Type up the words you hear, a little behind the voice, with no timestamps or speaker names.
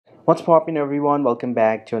What's poppin' everyone, welcome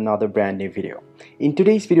back to another brand new video. In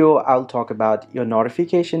today's video, I'll talk about your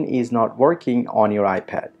notification is not working on your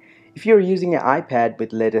iPad. If you're using an iPad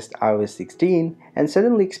with latest iOS 16 and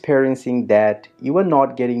suddenly experiencing that you are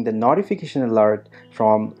not getting the notification alert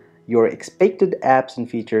from your expected apps and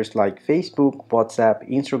features like Facebook, WhatsApp,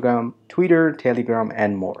 Instagram, Twitter, Telegram,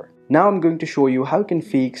 and more. Now I'm going to show you how you can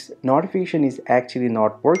fix notification is actually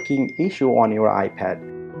not working issue on your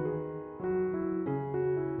iPad.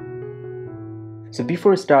 So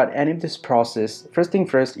before you start any of this process, first thing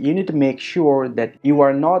first, you need to make sure that you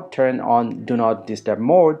are not turned on Do Not Disturb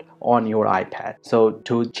mode on your iPad. So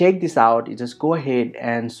to check this out, you just go ahead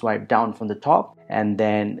and swipe down from the top and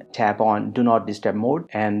then tap on Do Not Disturb mode.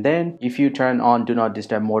 And then if you turn on Do Not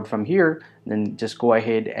Disturb mode from here, then just go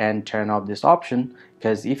ahead and turn off this option,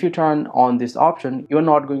 because if you turn on this option, you're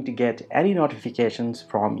not going to get any notifications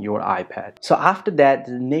from your iPad. So after that,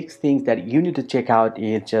 the next thing that you need to check out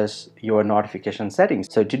is just your notification settings.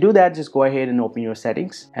 So to do that, just go ahead and open your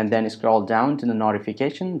settings and then scroll down to the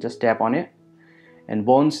notification, just tap on it. And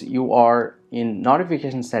once you are in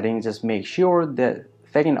notification settings, just make sure the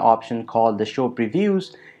second option called the show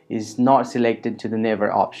previews is not selected to the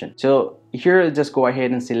never option. So here, just go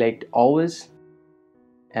ahead and select always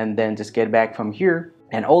and then just get back from here.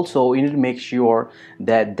 And also you need to make sure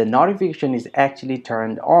that the notification is actually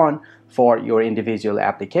turned on for your individual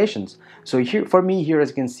applications. So here for me, here as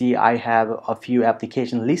you can see, I have a few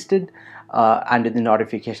applications listed under the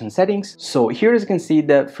notification settings. So here as you can see,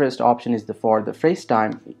 the first option is for the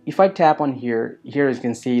FaceTime. If I tap on here as you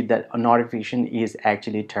can see that a notification is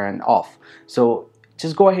actually turned off. So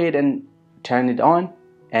just go ahead and turn it on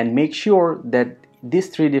and make sure that these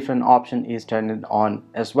three different option is turned on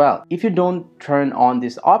as well. If you don't turn on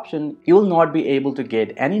this option, you will not be able to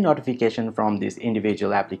get any notification from this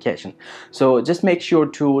individual application. So just make sure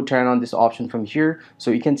to turn on this option from here, so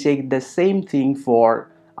you can take the same thing for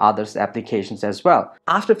others applications as well.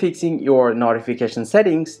 After fixing your notification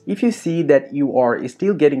settings, if you see that you are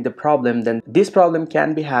still getting the problem, then this problem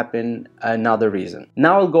can be happen another reason.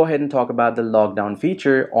 Now I'll go ahead and talk about the lockdown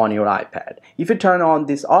feature on your iPad. If you turn on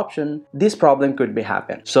this option, this problem could be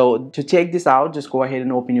happen. So to check this out, just go ahead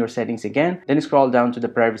and open your settings again, then scroll down to the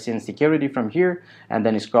privacy and security from here, and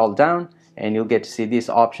then scroll down and you'll get to see this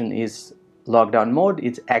option is lockdown mode.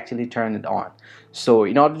 It's actually turned on. So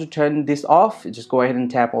in order to turn this off, just go ahead and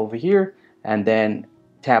tap over here and then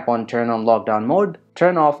tap on turn on lockdown mode,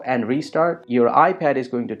 turn off and restart. Your iPad is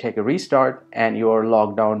going to take a restart and your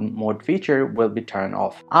lockdown mode feature will be turned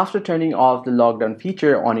off. After turning off the lockdown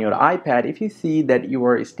feature on your iPad, if you see that you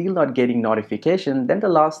are still not getting notification, then the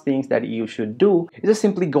last things that you should do is just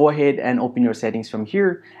simply go ahead and open your settings from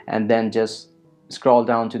here and then just scroll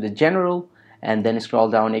down to the general and then scroll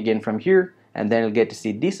down again from here, and then you'll get to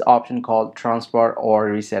see this option called transfer or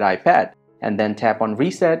reset iPad, and then tap on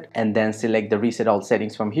reset and then select the reset all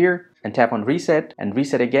settings from here and tap on reset and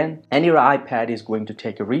reset again, and your iPad is going to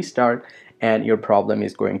take a restart and your problem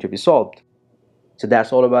is going to be solved. So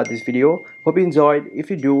that's all about this video. Hope you enjoyed.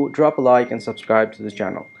 If you do, drop a like and subscribe to the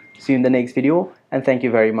channel. See you in the next video, and thank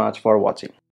you very much for watching.